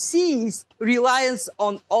want to see is reliance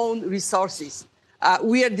on own resources.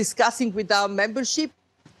 We are discussing with our membership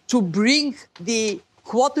to bring the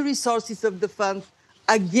quota resources of the fund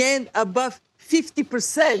again above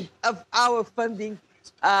 50% of our funding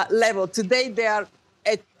level. Today, they are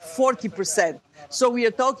at 40%. So we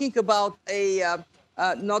are talking about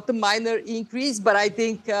not a minor increase, but I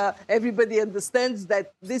think everybody understands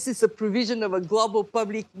that this is a provision of a global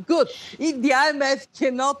public good. If the IMF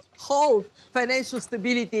cannot hold financial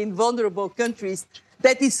stability in vulnerable countries,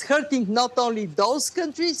 that is hurting not only those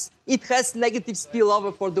countries, it has negative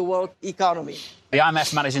spillover for the world economy. The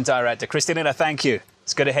IMF Managing Director, Kristalina, thank you.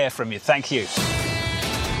 It's good to hear from you. Thank you.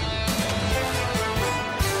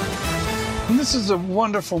 And this is a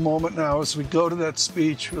wonderful moment now as we go to that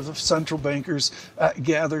speech with the central bankers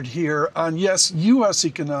gathered here on, yes, U.S.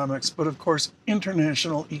 economics, but of course,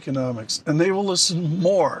 international economics. And they will listen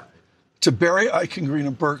more to Barry Eichengreen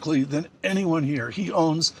of Berkeley than anyone here. He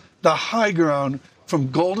owns the high ground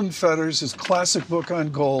from Golden Fetters, his classic book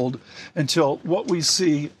on gold, until what we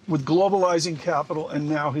see with globalizing capital and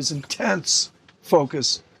now his intense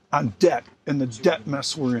focus on debt and the debt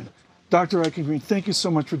mess we're in. Dr. Eichengreen, thank you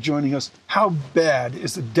so much for joining us. How bad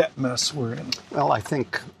is the debt mess we're in? Well, I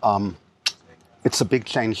think it's a big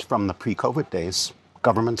change from the pre-COVID days.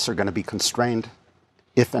 Governments are going to be constrained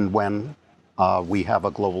if and when we have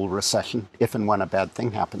a global recession, if and when a bad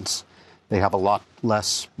thing happens. They have a lot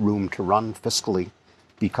less room to run fiscally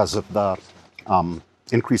because of the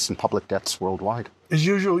increase in public debts worldwide. As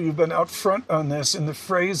usual, you've been out front on this, and the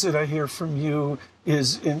phrase that I hear from you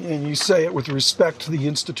is, and you say it with respect to the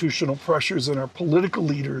institutional pressures and our political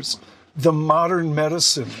leaders, the modern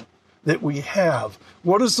medicine that we have.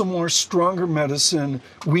 What is the more stronger medicine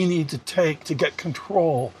we need to take to get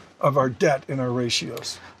control of our debt and our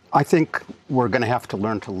ratios? I think we're going to have to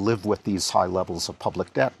learn to live with these high levels of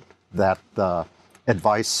public debt that the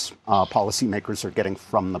advice policymakers are getting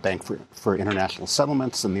from the Bank for International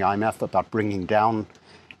Settlements and the IMF about bringing down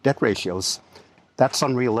debt ratios. That's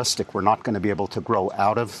unrealistic. We're not going to be able to grow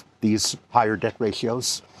out of these higher debt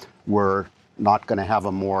ratios. We're not going to have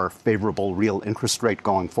a more favorable real interest rate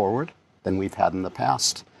going forward than we've had in the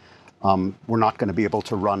past. We're not going to be able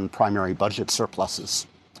to run primary budget surpluses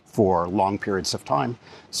for long periods of time.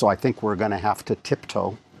 So I think we're going to have to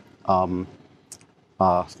tiptoe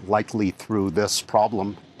likely through this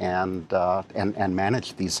problem and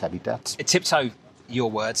manage these heavy debts. Tiptoe,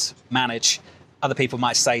 your words, manage. Other people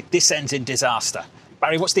might say this ends in disaster.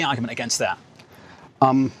 Barry, what's the argument against that?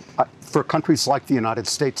 For countries like the United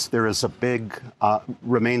States, there is a big,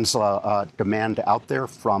 remains a demand out there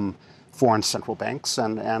from foreign central banks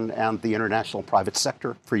and the international private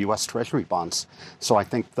sector for U.S. Treasury bonds. So I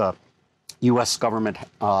think the U.S. government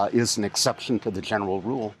is an exception to the general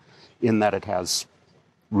rule in that it has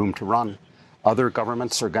room to run. Other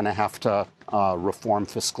governments are going to have to reform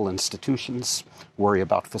fiscal institutions, worry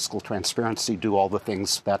about fiscal transparency, do all the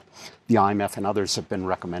things that the IMF and others have been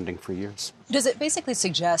recommending for years. Does it basically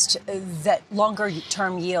suggest that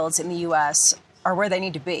longer-term yields in the U.S. are where they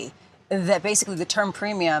need to be? That basically the term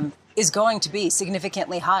premium is going to be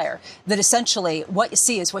significantly higher? That essentially what you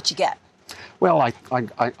see is what you get? Well, I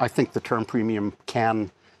think the term premium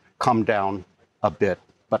can come down a bit,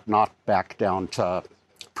 but not back down to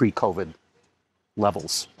pre-COVID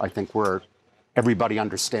levels. I think everybody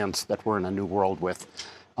understands that we're in a new world with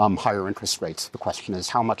higher interest rates. The question is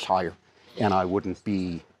how much higher, and I wouldn't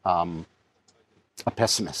be a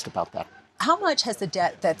pessimist about that. How much has the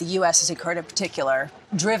debt that the U.S. has incurred in particular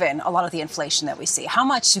driven a lot of the inflation that we see? How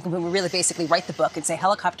much can we really basically write the book and say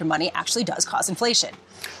helicopter money actually does cause inflation?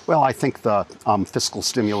 Well, I think the fiscal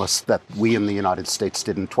stimulus that we in the United States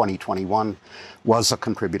did in 2021 was a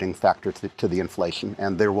contributing factor to the inflation.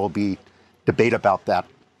 And there will be debate about that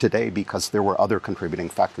today because there were other contributing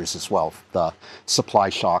factors as well, the supply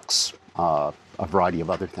shocks, a variety of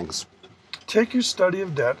other things. Take your study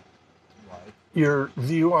of debt, your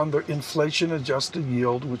view on the inflation-adjusted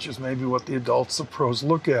yield, which is maybe what the adults, the pros,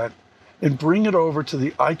 look at, and bring it over to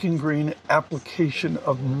the Eichengreen application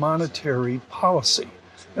of monetary policy.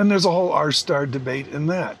 And there's a whole R-star debate in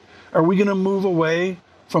that. Are we going to move away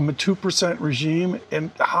from a 2% regime?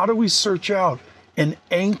 And how do we search out an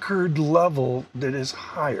anchored level that is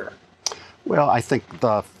higher? Well, I think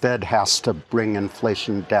the Fed has to bring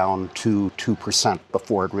inflation down to 2%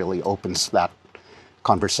 before it really opens that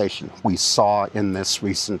conversation. We saw in this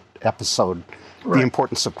recent episode the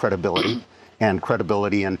importance of credibility, and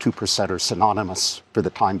credibility and 2% are synonymous for the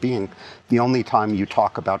time being. The only time you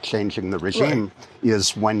talk about changing the regime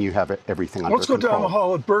is when you have everything under control. Let's go down the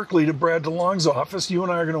hall at Berkeley to Brad DeLong's office. You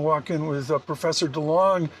and I are going to walk in with Professor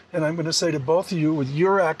DeLong, and I'm going to say to both of you, with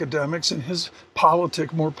your academics and his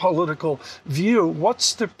more political view,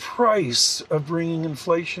 what's the price of bringing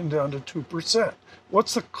inflation down to 2%?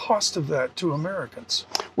 What's the cost of that to Americans?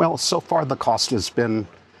 Well, so far the cost has been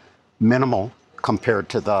minimal compared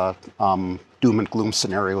to the doom and gloom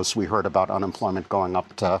scenarios we heard about unemployment going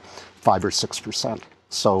up to 5 or 6%.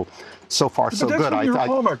 So far, so good. But that's your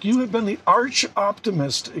hallmark. You have been the arch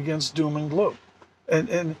optimist against doom and gloom.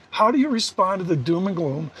 And how do you respond to the doom and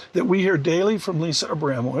gloom that we hear daily from Lisa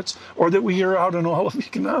Abramowitz or that we hear out in all of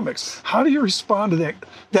economics? How do you respond to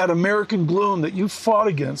that American gloom that you fought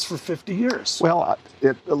against for 50 years? Well,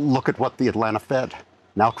 look at what the Atlanta Fed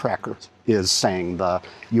now tracker is saying. The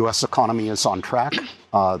U.S. economy is on track.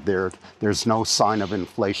 There's no sign of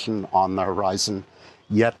inflation on the horizon.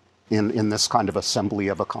 Yet in this kind of assembly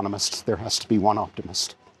of economists, there has to be one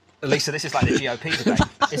optimist. Lisa, this is like the GOP debate,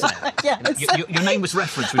 isn't it? Yes. Your name was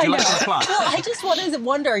referenced. Would you like to reply? Well, I just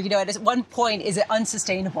wonder, at one point, is it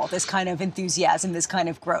unsustainable, this kind of enthusiasm, this kind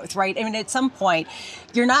of growth, right? I mean, at some point,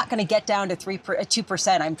 you're not going to get down to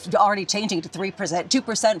 2%. I'm already changing it to 3%,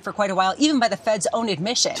 2% for quite a while, even by the Fed's own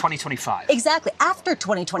admission. 2025. Exactly. After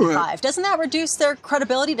 2025. Doesn't that reduce their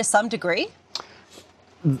credibility to some degree?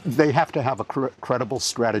 They have to have a credible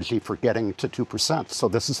strategy for getting to 2%. So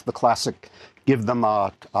this is the classic, give them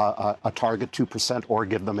a target 2% or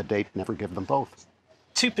give them a date, never give them both.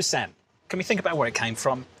 2%. Can we think about where it came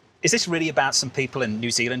from? Is this really about some people in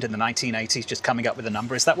New Zealand in the 1980s just coming up with a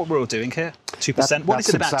number? Is that what we're all doing here? 2%? What is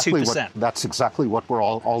it about 2%? That's exactly what we're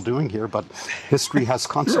all doing here, but history has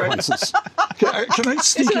consequences. Can I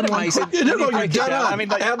sneak in one? You're dead on. I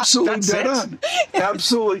mean, absolutely dead on.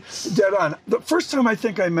 Absolutely dead on. The first time I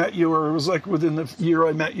think I met you, or it was like within the year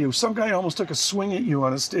I met you, some guy almost took a swing at you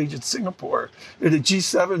on a stage at Singapore at a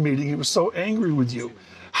G7 meeting. He was so angry with you.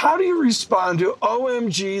 How do you respond to,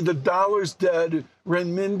 OMG, the dollar's dead,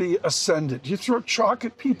 renminbi ascended? Do you throw chalk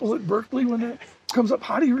at people at Berkeley when that comes up?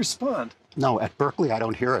 How do you respond? No, at Berkeley I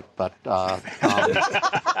don't hear it, but that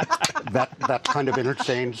kind of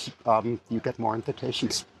interchange, you get more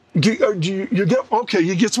invitations. You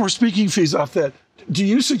get more speaking fees off that. Do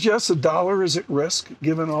you suggest the dollar is at risk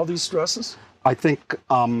given all these stresses? I think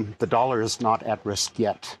the dollar is not at risk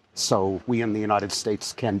yet. So we in the United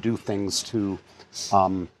States can do things to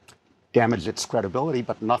damage its credibility,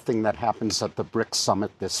 but nothing that happens at the BRICS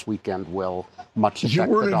summit this weekend will much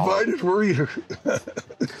affect the dollar. You weren't invited, were you?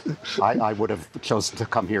 I would have chosen to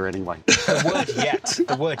come here anyway.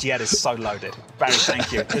 The word yet is so loaded. Barry,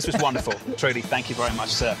 thank you. This was wonderful. Truly, thank you very much,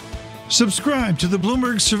 sir. Subscribe to the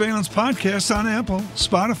Bloomberg Surveillance Podcast on Apple,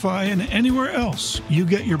 Spotify, and anywhere else you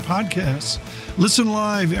get your podcasts. Listen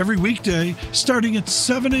live every weekday starting at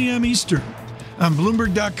 7 a.m. Eastern on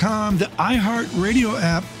Bloomberg.com, the iHeartRadio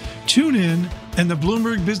app, TuneIn, and the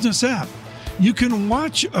Bloomberg Business app. You can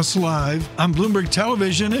watch us live on Bloomberg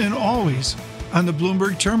Television and always on the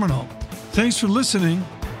Bloomberg Terminal. Thanks for listening.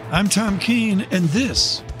 I'm Tom Keene, and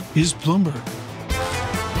this is Bloomberg.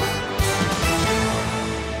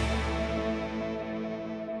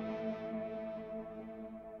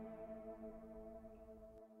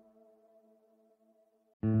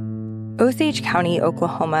 Osage County,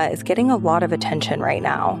 Oklahoma is getting a lot of attention right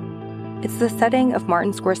now. It's the setting of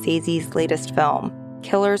Martin Scorsese's latest film,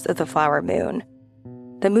 Killers of the Flower Moon.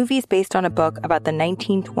 The movie's based on a book about the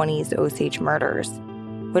 1920s Osage murders,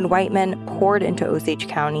 when white men poured into Osage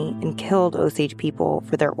County and killed Osage people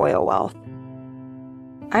for their oil wealth.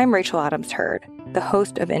 I'm Rachel Adams Heard, the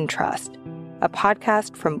host of In Trust, a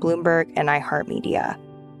podcast from Bloomberg and iHeartMedia.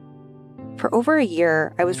 For over a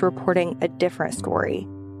year, I was reporting a different story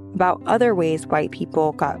about other ways white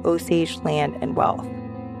people got Osage land and wealth,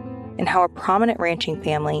 and how a prominent ranching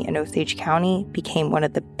family in Osage County became one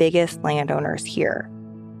of the biggest landowners here.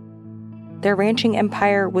 Their ranching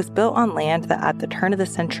empire was built on land that at the turn of the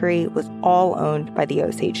century was all owned by the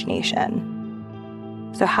Osage Nation.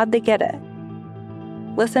 So how'd they get it?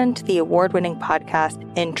 Listen to the award-winning podcast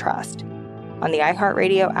In Trust on the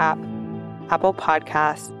iHeartRadio app, Apple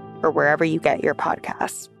Podcasts, or wherever you get your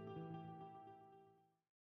podcasts.